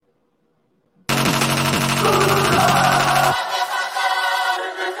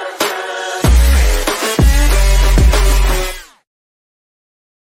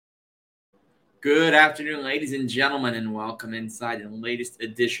Good afternoon, ladies and gentlemen, and welcome inside the latest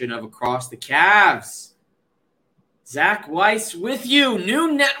edition of Across the Cavs. Zach Weiss with you,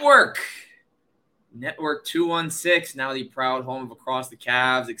 new network. Network 216, now the proud home of Across the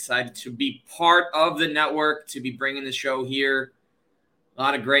Cavs. Excited to be part of the network, to be bringing the show here. A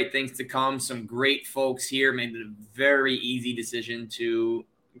lot of great things to come. Some great folks here. Made it a very easy decision to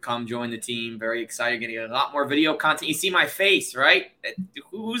come join the team. Very excited. Going to get a lot more video content. You see my face, right?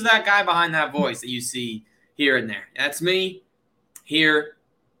 Who's that guy behind that voice that you see here and there? That's me here.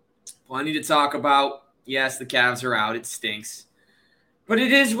 Plenty to talk about. Yes, the Cavs are out. It stinks. But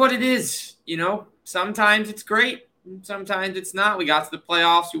it is what it is. You know, sometimes it's great. Sometimes it's not. We got to the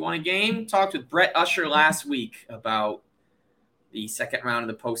playoffs. We won a game. Talked with Brett Usher last week about the second round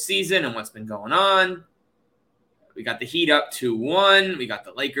of the postseason and what's been going on. We got the Heat up 2-1. We got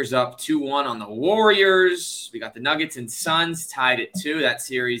the Lakers up 2-1 on the Warriors. We got the Nuggets and Suns tied at 2. That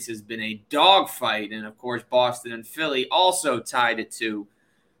series has been a dogfight. And, of course, Boston and Philly also tied at 2.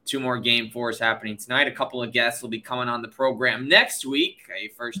 2 more game fours happening tonight. A couple of guests will be coming on the program next week. A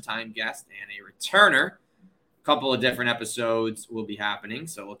first-time guest and a returner. A couple of different episodes will be happening,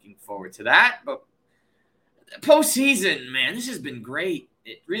 so looking forward to that. But postseason, man, this has been great.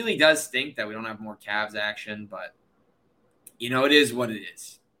 It really does stink that we don't have more Cavs action, but you know, it is what it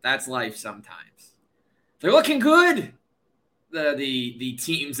is. That's life sometimes. They're looking good, the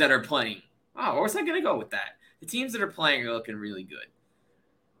teams that are playing. Oh, where's I going to go with that? The teams that are playing are looking really good.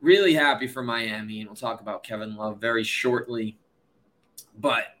 Really happy for Miami, and we'll talk about Kevin Love very shortly.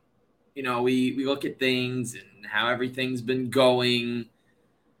 But, you know, we look at things and how everything's been going,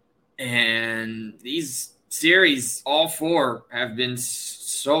 and these series, all 4, have been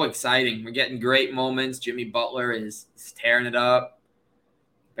so exciting. We're getting great moments. Jimmy Butler is tearing it up.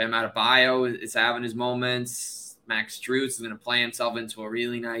 Bam Adebayo is having his moments. Max Strus is going to play himself into a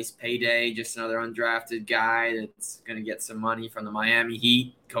really nice payday. Just another undrafted guy that's going to get some money from the Miami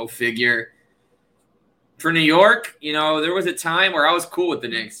Heat. Go figure. For New York, you know, there was a time where I was cool with the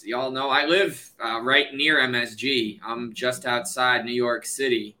Knicks. Y'all know I live right near MSG. I'm just outside New York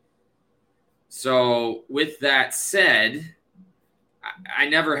City. So with that said, I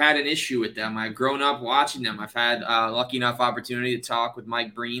never had an issue with them. I've grown up watching them. I've had lucky enough opportunity to talk with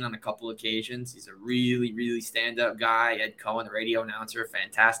Mike Breen on a couple occasions. He's a really, really stand-up guy. Ed Cohen, the radio announcer, a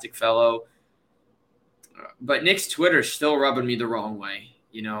fantastic fellow. But Knicks Twitter's still rubbing me the wrong way.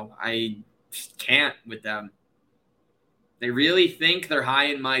 You know, I just can't with them. They really think they're high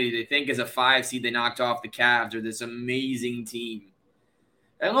and mighty. They think as a 5 seed they knocked off the Cavs. They're this amazing team.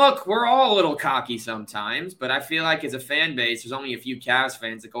 And look, we're all a little cocky sometimes, but I feel like as a fan base, there's only a few Cavs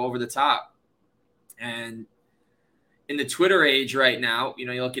fans that go over the top. And in the Twitter age right now, you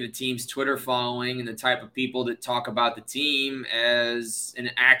know, you look at a team's Twitter following and the type of people that talk about the team as an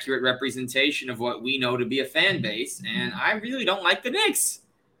accurate representation of what we know to be a fan base. And I really don't like the Knicks.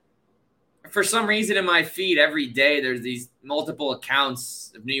 For some reason in my feed every day, there's these multiple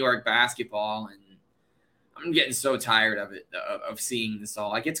accounts of New York basketball, and I'm getting so tired of it, of seeing this all.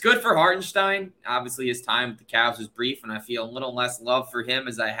 Like, it's good for Hartenstein. Obviously, his time with the Cavs was brief, and I feel a little less love for him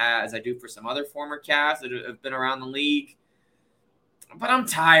as I do for some other former Cavs that have been around the league. But I'm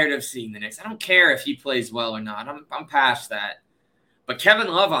tired of seeing the Knicks. I don't care if he plays well or not. I'm past that. But Kevin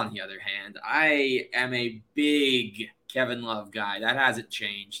Love, on the other hand, I am a big Kevin Love guy. That hasn't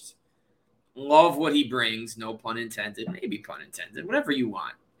changed. Love what he brings, no pun intended, maybe pun intended, whatever you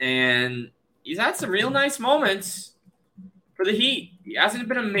want. And he's had some real nice moments for the Heat. He hasn't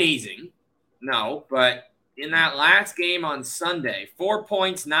been amazing, no, but in that last game on Sunday, 4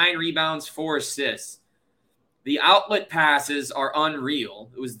 points, 9 rebounds, 4 assists. The outlet passes are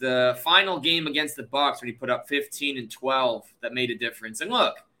unreal. It was the final game against the Bucks when he put up 15 and 12 that made a difference. And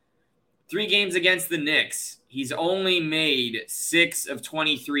look, 3 games against the Knicks, he's only made 6 of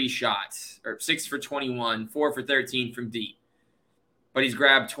 23 shots, or 6 for 21, 4 for 13 from deep. But he's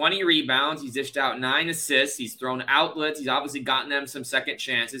grabbed 20 rebounds. He's dished out 9 assists. He's thrown outlets. He's obviously gotten them some second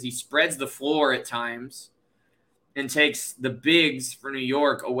chances. He spreads the floor at times and takes the bigs for New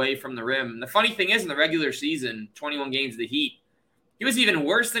York away from the rim. And the funny thing is, in the regular season, 21 games of the Heat, he was even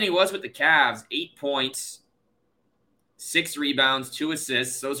worse than he was with the Cavs. 8 points, 6 rebounds, 2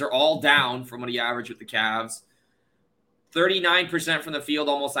 assists. Those are all down from what he averaged with the Cavs. 39% from the field,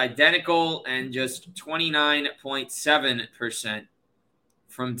 almost identical, and just 29.7%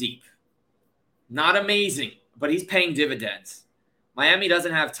 from deep. Not amazing, but he's paying dividends. Miami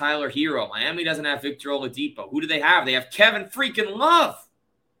doesn't have Tyler Hero. Miami doesn't have Victor Oladipo. Who do they have? They have Kevin freaking Love.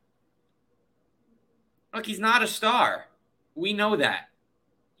 Look, he's not a star. We know that.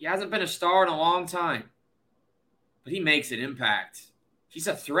 He hasn't been a star in a long time. But he makes an impact. He's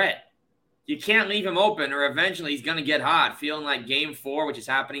a threat. you can't leave him open or eventually he's going to get hot, feeling like game 4, which is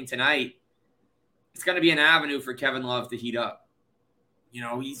happening tonight. It's going to be an avenue for Kevin Love to heat up.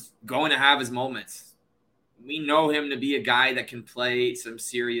 He's going to have his moments. We know him to be a guy that can play some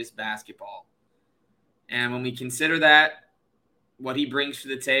serious basketball. And when we consider that, what he brings to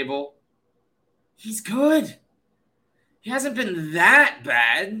the table, he's good. He hasn't been that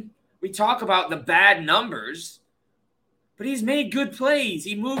bad. We talk about the bad numbers, but he's made good plays.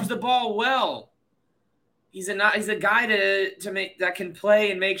 He moves the ball well. He's a guy to make that can play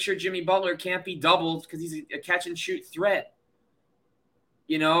and make sure Jimmy Butler can't be doubled because he's a catch and shoot threat.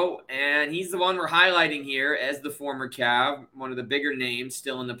 And he's the one we're highlighting here as the former Cav, one of the bigger names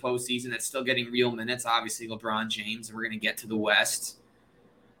still in the postseason that's still getting real minutes. Obviously, LeBron James, and we're going to get to the West.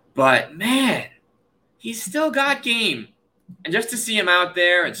 But, man, he's still got game. And just to see him out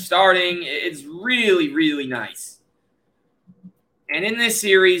there and starting, it's really, really nice. And in this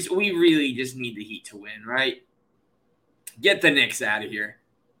series, we really just need the Heat to win, right? Get the Knicks out of here.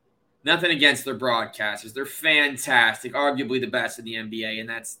 Nothing against their broadcasters. They're fantastic, arguably the best in the NBA, and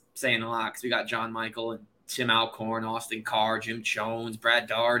that's saying a lot because we got John Michael and Tim Alcorn, Austin Carr, Jim Jones, Brad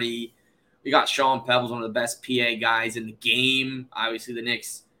Daugherty. We got Sean Pebbles, one of the best PA guys in the game. Obviously, the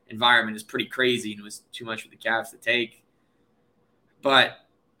Knicks environment is pretty crazy, and it was too much for the Cavs to take. But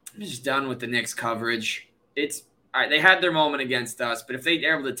I'm just done with the Knicks coverage. It's all right, they had their moment against us, but if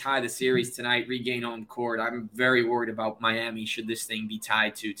they're able to tie the series tonight, regain home court, I'm very worried about Miami should this thing be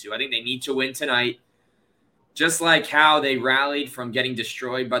tied 2-2. I think they need to win tonight, just like how they rallied from getting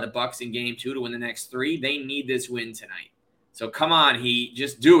destroyed by the Bucks in Game 2 to win the next 3. They need this win tonight. So come on, Heat.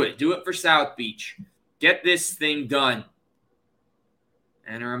 Just do it. Do it for South Beach. Get this thing done.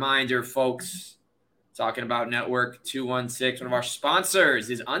 And a reminder, folks, talking about Network 216, one of our sponsors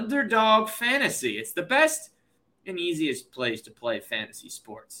is Underdog Fantasy. It's the best and easiest place to play fantasy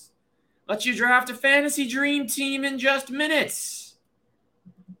sports. Let you draft a fantasy dream team in just minutes.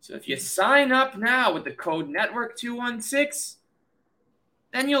 So if you sign up now with the code Network216,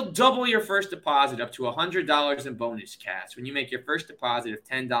 then you'll double your first deposit up to $100 in bonus cash. When you make your first deposit of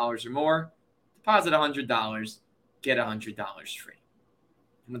 $10 or more, deposit $100, get $100 free.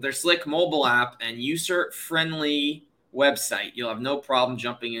 And with their slick mobile app and user-friendly website, you'll have no problem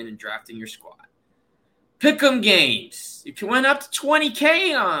jumping in and drafting your squad. Pick'em games. You can win up to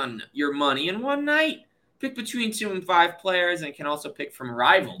 $20K on your money in one night. Pick between 2 and 5 players and can also pick from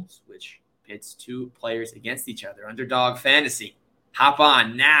rivals, which pits 2 players against each other. Underdog Fantasy. Hop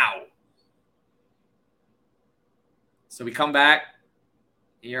on now. So we come back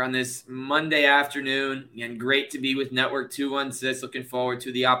here on this Monday afternoon. Again, great to be with Network 216. Looking forward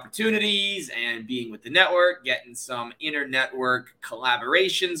to the opportunities and being with the network, getting some inter-network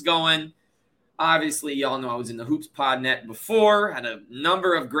collaborations going. Obviously, y'all know I was in the Hoops Podnet before. Had a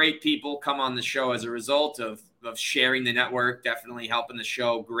number of great people come on the show as a result of sharing the network, definitely helping the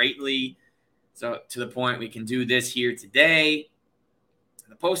show greatly. So to the point we can do this here today.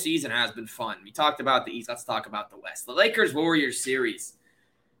 The postseason has been fun. We talked about the East. Let's talk about the West. The Lakers-Warriors series.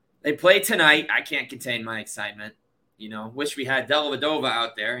 They play tonight. I can't contain my excitement. Wish we had Dellavedova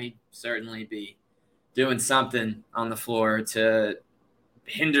out there. He'd certainly be doing something on the floor to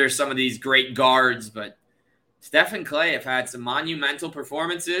hinder some of these great guards, but Steph and Klay have had some monumental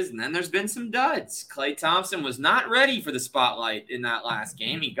performances, and then there's been some duds. Klay Thompson was not ready for the spotlight in that last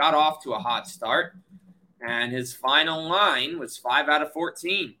game. He got off to a hot start, and his final line was 5 out of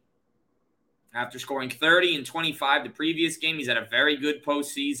 14. After scoring 30 and 25 the previous game, he's had a very good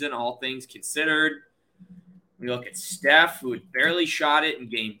postseason, all things considered. We look at Steph, who had barely shot it in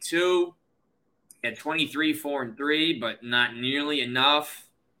Game 2. He had 23, 4, and 3, but not nearly enough.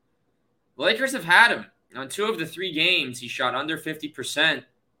 The Lakers have had him. On 2 of the 3 games, he shot under 50%.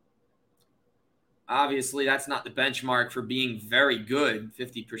 Obviously, that's not the benchmark for being very good,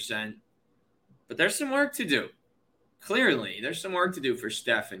 50%. But there's some work to do. Clearly, there's some work to do for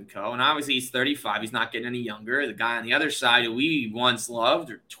Steph and co. And obviously, he's 35. He's not getting any younger. The guy on the other side who we once loved,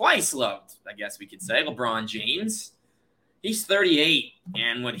 or twice loved, I guess we could say, LeBron James. He's 38,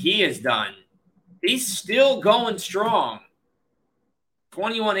 and what he has done, he's still going strong.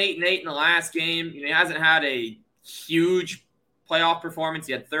 21, 8, and 8 in the last game. He hasn't had a huge playoff performance.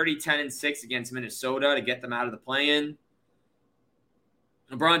 He had 30, 10, and 6 against Minnesota to get them out of the play-in.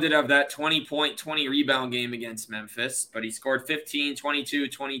 LeBron did have that 20-point, 20-rebound game against Memphis, but he scored 15, 22,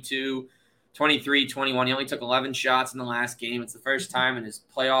 22, 23, 21. He only took 11 shots in the last game. It's the first time in his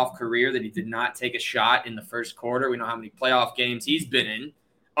playoff career that he did not take a shot in the first quarter. We know how many playoff games he's been in.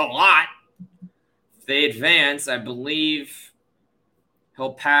 A lot. If they advance, I believe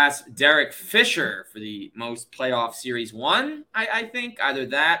He'll pass Derek Fisher for the most playoff series won, I think. Either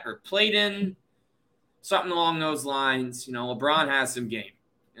that or Playton, something along those lines. LeBron has some game,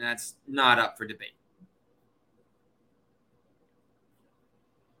 and that's not up for debate.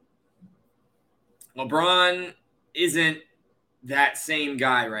 LeBron isn't that same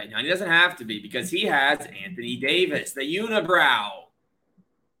guy right now. He doesn't have to be because he has Anthony Davis, the unibrow.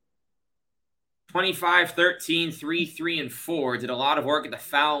 25, 13, 3, 3, and 4. Did a lot of work at the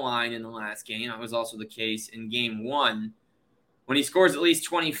foul line in the last game. That was also the case in game 1. When he scores at least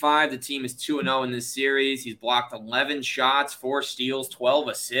 25, the team is 2-0 in this series. He's blocked 11 shots, 4 steals, 12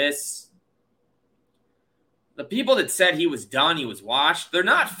 assists. The people that said he was done, he was washed, they're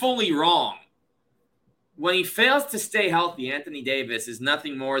not fully wrong. When he fails to stay healthy, Anthony Davis is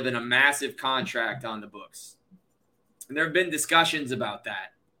nothing more than a massive contract on the books. And there have been discussions about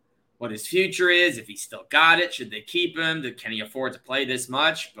that. What his future is, if he's still got it, should they keep him? Can he afford to play this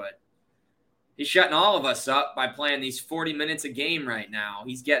much? But he's shutting all of us up by playing these 40 minutes a game right now.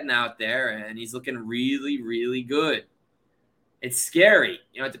 He's getting out there, and he's looking really, really good. It's scary.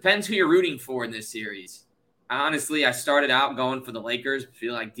 It depends who you're rooting for in this series. Honestly, I started out going for the Lakers. I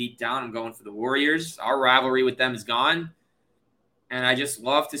feel like deep down I'm going for the Warriors. Our rivalry with them is gone. And I just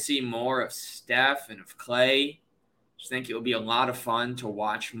love to see more of Steph and of Clay. I just think it will be a lot of fun to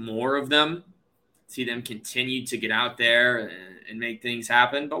watch more of them, see them continue to get out there and make things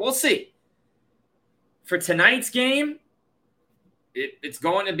happen. But we'll see. For tonight's game, it's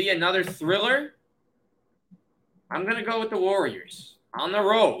going to be another thriller. I'm going to go with the Warriors. On the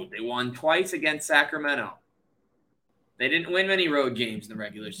road, they won twice against Sacramento. They didn't win many road games in the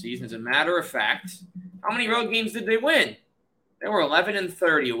regular season. As a matter of fact, how many road games did they win? They were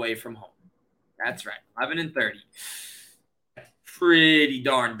 11-30 away from home. That's right, 11-30. Pretty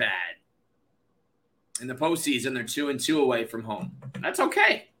darn bad. In the postseason, they're 2-2 away from home. That's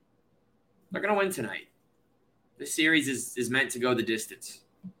okay. They're going to win tonight. This series is meant to go the distance.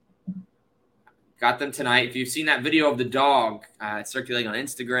 Got them tonight. If you've seen that video of the dog circulating on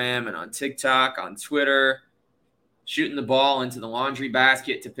Instagram and on TikTok, on Twitter, shooting the ball into the laundry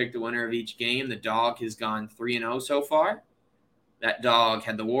basket to pick the winner of each game, the dog has gone 3-0 so far. That dog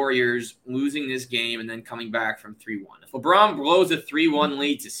had the Warriors losing this game and then coming back from 3-1. If LeBron blows a 3-1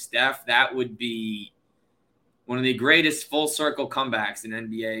 lead to Steph, that would be one of the greatest full circle comebacks in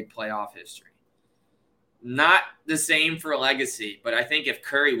NBA playoff history. Not the same for a legacy, but I think if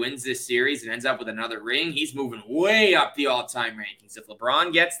Curry wins this series and ends up with another ring, he's moving way up the all-time rankings. If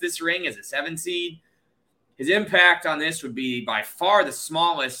LeBron gets this ring as a 7 seed, his impact on this would be by far the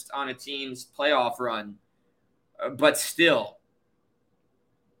smallest on a team's playoff run. But still,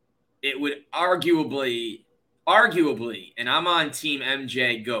 it would arguably, and I'm on Team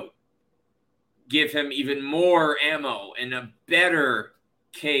MJ GOAT, give him even more ammo and a better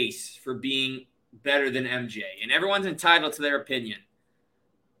case for being better than MJ. And everyone's entitled to their opinion.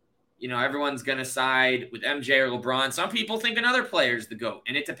 Everyone's going to side with MJ or LeBron. Some people think another player's the GOAT,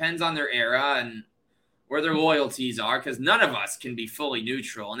 and it depends on their era and where their loyalties are, because none of us can be fully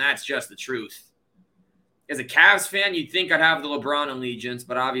neutral, and that's just the truth. As a Cavs fan, you'd think I'd have the LeBron allegiance,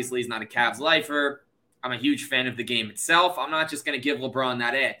 but obviously he's not a Cavs lifer. I'm a huge fan of the game itself. I'm not just going to give LeBron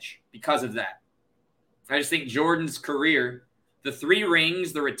that edge because of that. I just think Jordan's career, the 3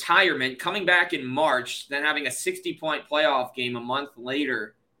 rings, the retirement, coming back in March, then having a 60-point playoff game a month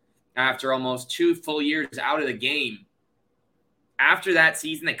later after almost 2 full years out of the game. After that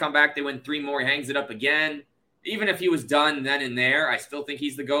season, they come back, they win 3 more, he hangs it up again. Even if he was done then and there, I still think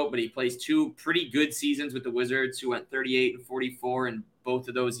he's the GOAT, but he plays 2 pretty good seasons with the Wizards, who went 38-44 in both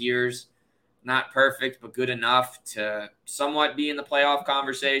of those years. Not perfect, but good enough to somewhat be in the playoff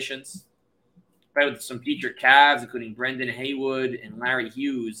conversations. Played with some featured Cavs, including Brendan Haywood and Larry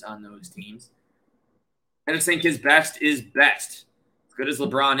Hughes on those teams. I just think his best is best. As good as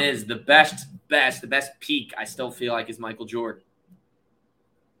LeBron is, the best peak, I still feel like, is Michael Jordan.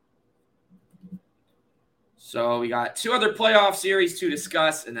 So we got 2 other playoff series to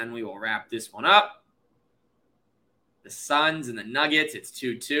discuss, and then we will wrap this one up. The Suns and the Nuggets, it's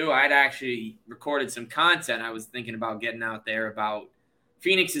 2-2. I'd actually recorded some content I was thinking about getting out there about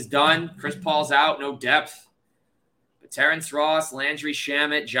Phoenix is done. Chris Paul's out, no depth. But Terrence Ross, Landry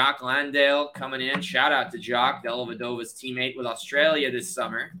Shamet, Jock Landale coming in. Shout out to Jock, Dellavedova's teammate with Australia this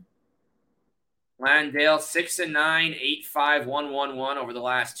summer. Landale, 6-9, 8-5, 1-1-1 over the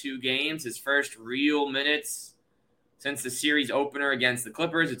last 2 games. His first real minutes since the series opener against the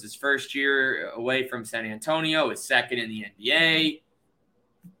Clippers. It's his first year away from San Antonio. His second in the NBA.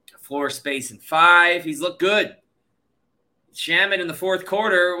 Floor space in 5. He's looked good. Shamet in the fourth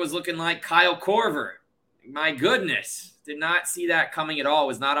quarter was looking like Kyle Korver. My goodness. Did not see that coming at all.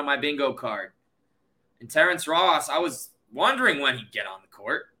 Was not on my bingo card. And Terrence Ross, I was wondering when he'd get on the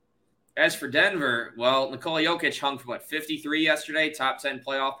court. As for Denver, well, Nikola Jokic hung for 53 yesterday, top 10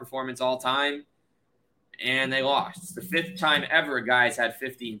 playoff performance all time, and they lost. It's the fifth time ever a guy's had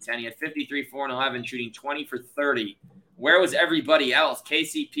 50 and 10. He had 53, 4, and 11, shooting 20 for 30. Where was everybody else?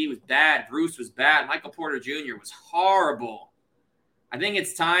 KCP was bad. Bruce was bad. Michael Porter Jr. was horrible. I think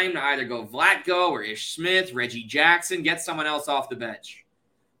it's time to either go Vlatko or Ish Smith, Reggie Jackson, get someone else off the bench.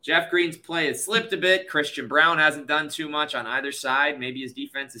 Jeff Green's play has slipped a bit. Christian Brown hasn't done too much on either side. Maybe his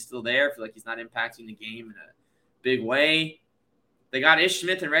defense is still there. I feel like he's not impacting the game in a big way. They got Ish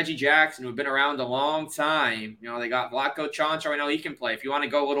Smith and Reggie Jackson, who have been around a long time. They got Vlatko Čančar. I know he can play. If you want to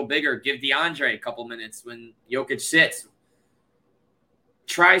go a little bigger, give DeAndre a couple minutes when Jokic sits.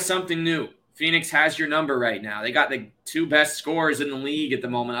 Try something new. Phoenix has your number right now. They got the two best scorers in the league at the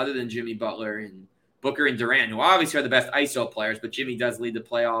moment, other than Jimmy Butler and Booker and Durant, who obviously are the best ISO players, but Jimmy does lead the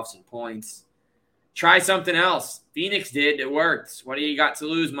playoffs in points. Try something else. Phoenix did. It worked. What do you got to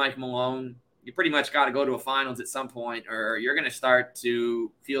lose, Mike Malone? You pretty much got to go to a finals at some point, or you're going to start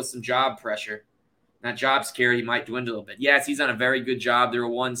to feel some job pressure. That job security might dwindle a bit. Yes, he's on a very good job. They're a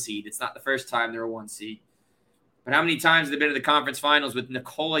 1 seed. It's not the first time they're a 1 seed. But how many times have they been to the conference finals with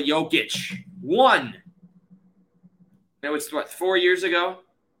Nikola Jokic? 1. It was, 4 years ago?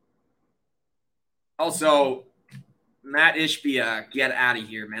 Also, Matt Ishbia, get out of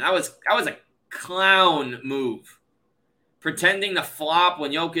here, man. That was a clown move. Pretending to flop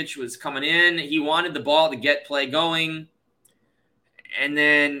when Jokic was coming in. He wanted the ball to get play going. And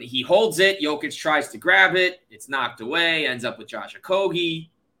then he holds it. Jokic tries to grab it. It's knocked away. Ends up with Josh Okogie.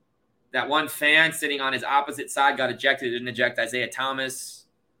 That one fan sitting on his opposite side got ejected. Didn't eject Isaiah Thomas.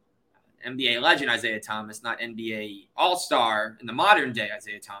 NBA legend Isaiah Thomas, not NBA All-Star in the modern day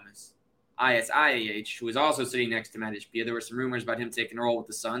Isaiah Thomas. ISIAH, who was also sitting next to Matt Ishbia. There were some rumors about him taking a role with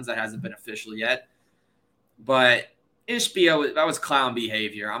the Suns. That hasn't been official yet. But Ishbia, that was clown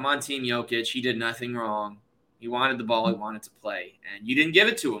behavior. I'm on Team Jokic. He did nothing wrong. He wanted the ball. He wanted to play. And you didn't give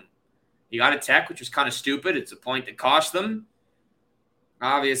it to him. He got a tech, which was kind of stupid. It's a point that cost them.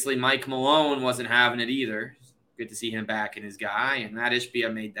 Obviously, Mike Malone wasn't having it either. Good to see him back in his guy. And Matt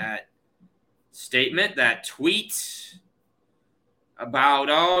Ishbia made that statement, that tweet about,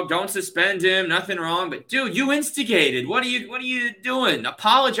 don't suspend him, nothing wrong. But, dude, you instigated. What are you doing?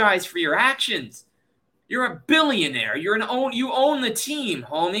 Apologize for your actions. You're a billionaire. You own the team,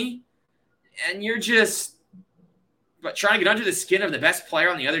 homie. And you're just trying to get under the skin of the best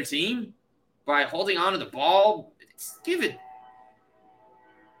player on the other team by holding on to the ball. Give it.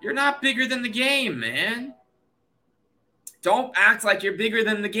 You're not bigger than the game, man. Don't act like you're bigger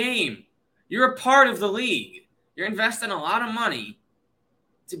than the game. You're a part of the league. You're investing a lot of money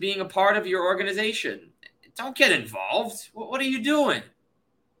to being a part of your organization. Don't get involved. What are you doing?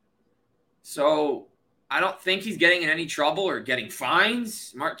 So I don't think he's getting in any trouble or getting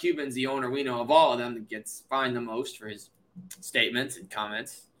fines. Mark Cuban's the owner, we know, of all of them, that gets fined the most for his statements and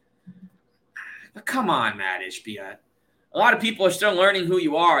comments. But come on, Matt Ishbia. A lot of people are still learning who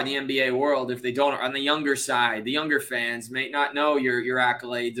you are in the NBA world. If they don't, on the younger side, the younger fans may not know your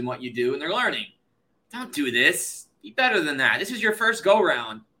accolades and what you do, and they're learning. Don't do this. Be better than that. This is your first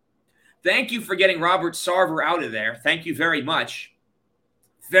go-round. Thank you for getting Robert Sarver out of there. Thank you very much.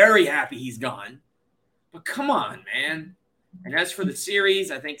 Very happy he's gone. But come on, man. And as for the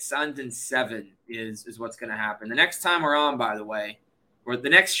series, I think Suns in 7 is what's going to happen. The next time we're on, by the way, or the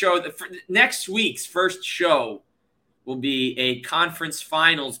next show, next week's first show will be a conference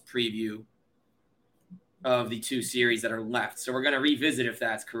finals preview of the 2 series that are left. So we're going to revisit if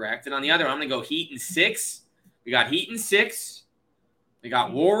that's correct. And on the other one, I'm going to go Heat in 6. We got Heat in 6. We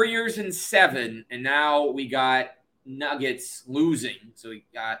got Warriors in 7. And now we got Nuggets losing. So we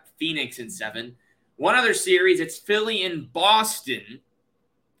got Phoenix in 7. One other series, it's Philly in Boston.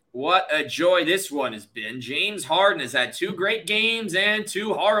 What a joy this one has been. James Harden has had 2 great games and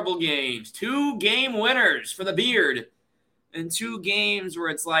 2 horrible games. 2 game winners for the beard. And 2 games where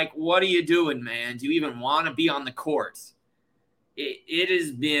it's like, what are you doing, man? Do you even want to be on the court? It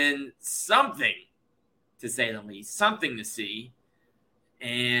has been something, to say the least. Something to see.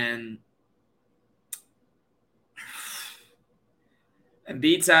 And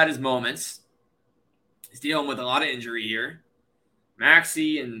Embiid's had his moments. He's dealing with a lot of injury here.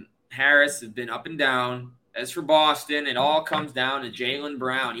 Maxey and Harris have been up and down. As for Boston, it all comes down to Jaylen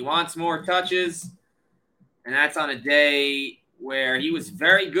Brown. He wants more touches, and that's on a day where he was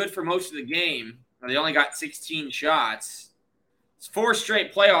very good for most of the game. They only got 16 shots. It's 4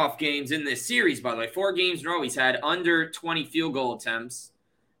 straight playoff games in this series, by the way. 4 games in a row. He's had under 20 field goal attempts.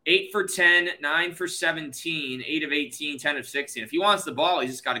 8 for 10, 9 for 17, 8 of 18, 10 of 16. If he wants the ball,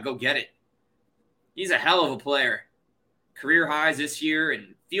 he's just got to go get it. He's a hell of a player. Career highs this year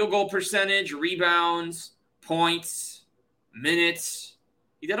in field goal percentage, rebounds, points, minutes.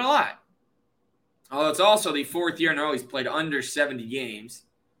 He did a lot. Although it's also the 4th year in a row he's played under 70 games.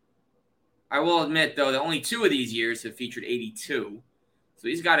 I will admit, though, that only 2 of these years have featured 82. So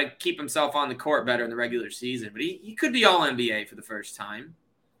he's got to keep himself on the court better in the regular season. But he could be All-NBA for the first time.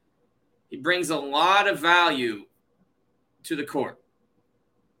 He brings a lot of value to the court.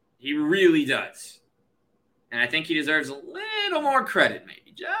 He really does. And I think he deserves a little more credit,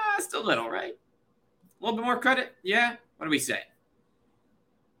 maybe. Just a little, right? A little bit more credit? Yeah? What do we say?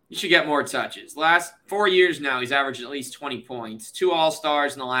 He should get more touches. Last 4 years now, he's averaged at least 20 points. 2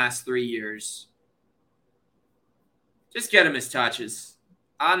 All-Stars in the last 3 years. Just get him his touches.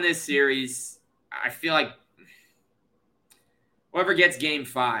 On this series, I feel like whoever gets game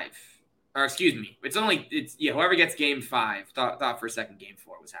 5, or excuse me, whoever gets game 5. Thought for a second game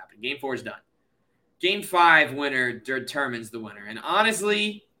 4 was happening. Game 4 is done. Game 5 winner determines the winner. And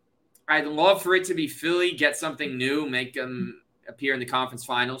honestly, I'd love for it to be Philly, get something new, make them appear in the conference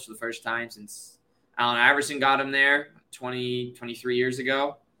finals for the first time since Allen Iverson got him there 23 years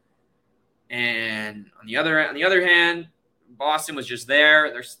ago. And on the other hand, Boston was just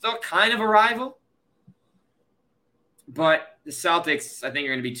there. They're still kind of a rival. But the Celtics, I think,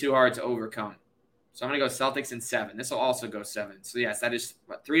 are going to be too hard to overcome. So I'm going to go Celtics in 7. This will also go 7. So, yes, that is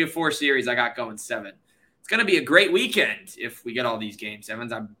 3 of 4 series I got going 7. It's going to be a great weekend if we get all these game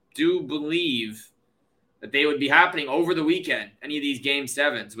 7s. I do believe that they would be happening over the weekend, any of these game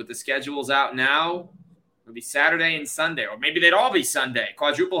 7s. With the schedules out now, it would be Saturday and Sunday. Or maybe they'd all be Sunday.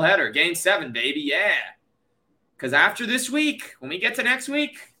 Quadruple header. Game 7, baby. Yeah. Because after this week, when we get to next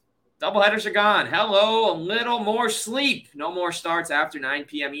week, doubleheaders are gone. Hello, a little more sleep. No more starts after 9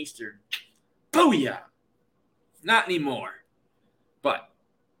 p.m. Eastern. Booyah! Not anymore. But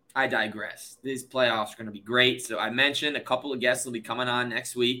I digress. These playoffs are going to be great. So I mentioned a couple of guests will be coming on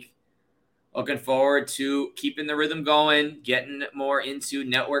next week. Looking forward to keeping the rhythm going, getting more into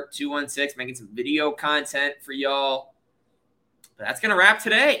Network 216, making some video content for y'all. But that's going to wrap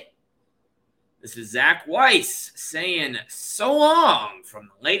today. This is Zach Weiss saying so long from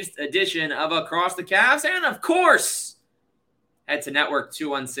the latest edition of Across the Cavs. And, of course, head to Network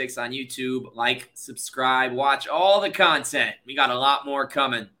 216 on YouTube. Like, subscribe, watch all the content. We got a lot more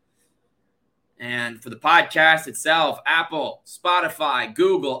coming. And for the podcast itself, Apple, Spotify,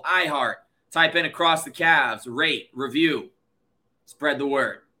 Google, iHeart. Type in Across the Cavs, rate, review, spread the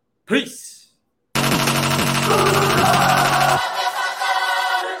word. Peace.